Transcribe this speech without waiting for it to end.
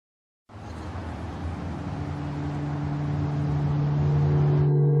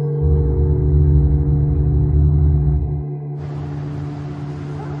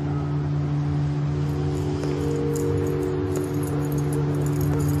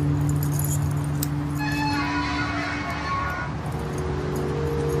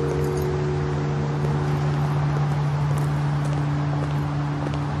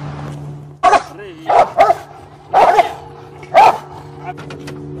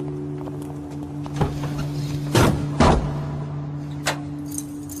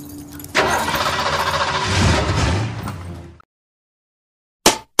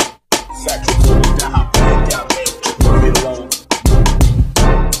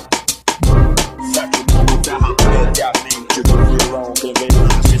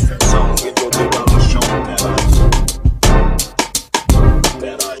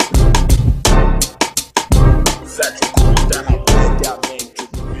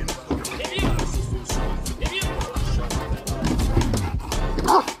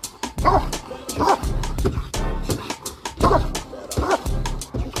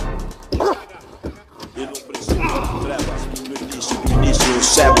de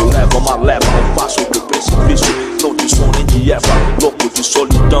cego leva uma leva, um passo pro precipício. Não de som nem de Eva, louco de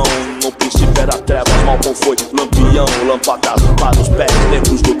solidão. No princípio era trevas, Malcolm foi lampião. Lâmpadas para os pés,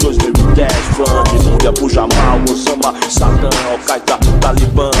 negros do 2010. Fã de Núbia, Bujamal, Osama, Saddam, Al-Qaeda,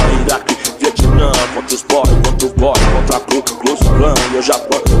 Talibã, Iraque, Vietnã. Contra os boys, contra o boy, contra a Ku Klux Klan. E o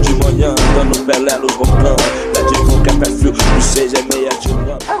Japão de manhã, dando Pelé nos volcãs. Red Bull que é perfil, o 6 é meia de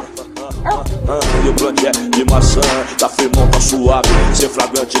lã. E o blunt é de maçã, tá firmão, tá suave, sem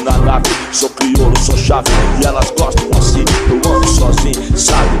flagrante na nave. Sou crioulo, sou chave, e elas gostam assim. Eu ando sozinho,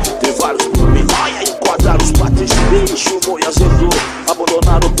 sabe, tem vários por mim. Enquadraram os patis, bicho, e azedou.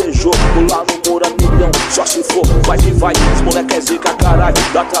 Abandonaram o Peugeot, pular no muro a milhão. Só se for, vai que vai, os moleque é zica, caralho,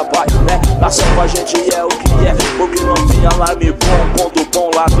 dá trabalho, né? Na selva a gente é o que é, porque não tem alarme bom. Quando o bom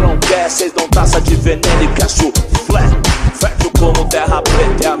ladrão quer, cês dão taça de veneno e quer suflé. Fértil como terra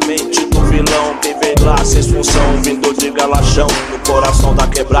preta é a mente do vilão. Quem vem lá, cês função, vindo de galachão. No coração da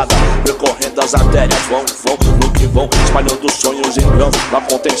quebrada, percorrendo as artérias. Vão, no que vão, espalhando sonhos em grão. Na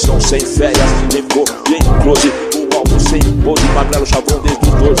contenção sem férias, nem cor e em close. O álbum sem pose, magrelo chavão desde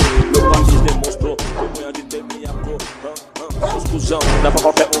os 12. Meu país demonstrou, vergonha de ter minha cor. Exclusão, não é pra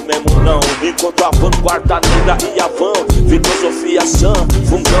qualquer um mesmo não. Enquanto a vanguarda negra e a van, filosofia sã,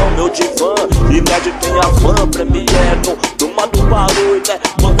 fundão, meu divã. E médio tem a van, premier no turma do barulho, né?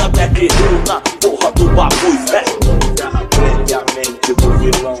 Manda Black Hill na porra do bagulho, né? Terra preta é a mente do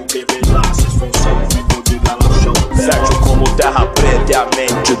vilão. Quem vem lá, cês função, vindo de galachão. Fértil como terra preta é a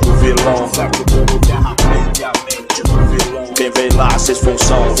mente do vilão. Fértil como terra preta é a mente do vilão. Quem vem lá, cês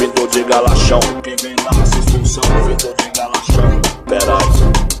função, vindo de galachão. Quem vem lá, cês função, vindo de galachão. Pera aí.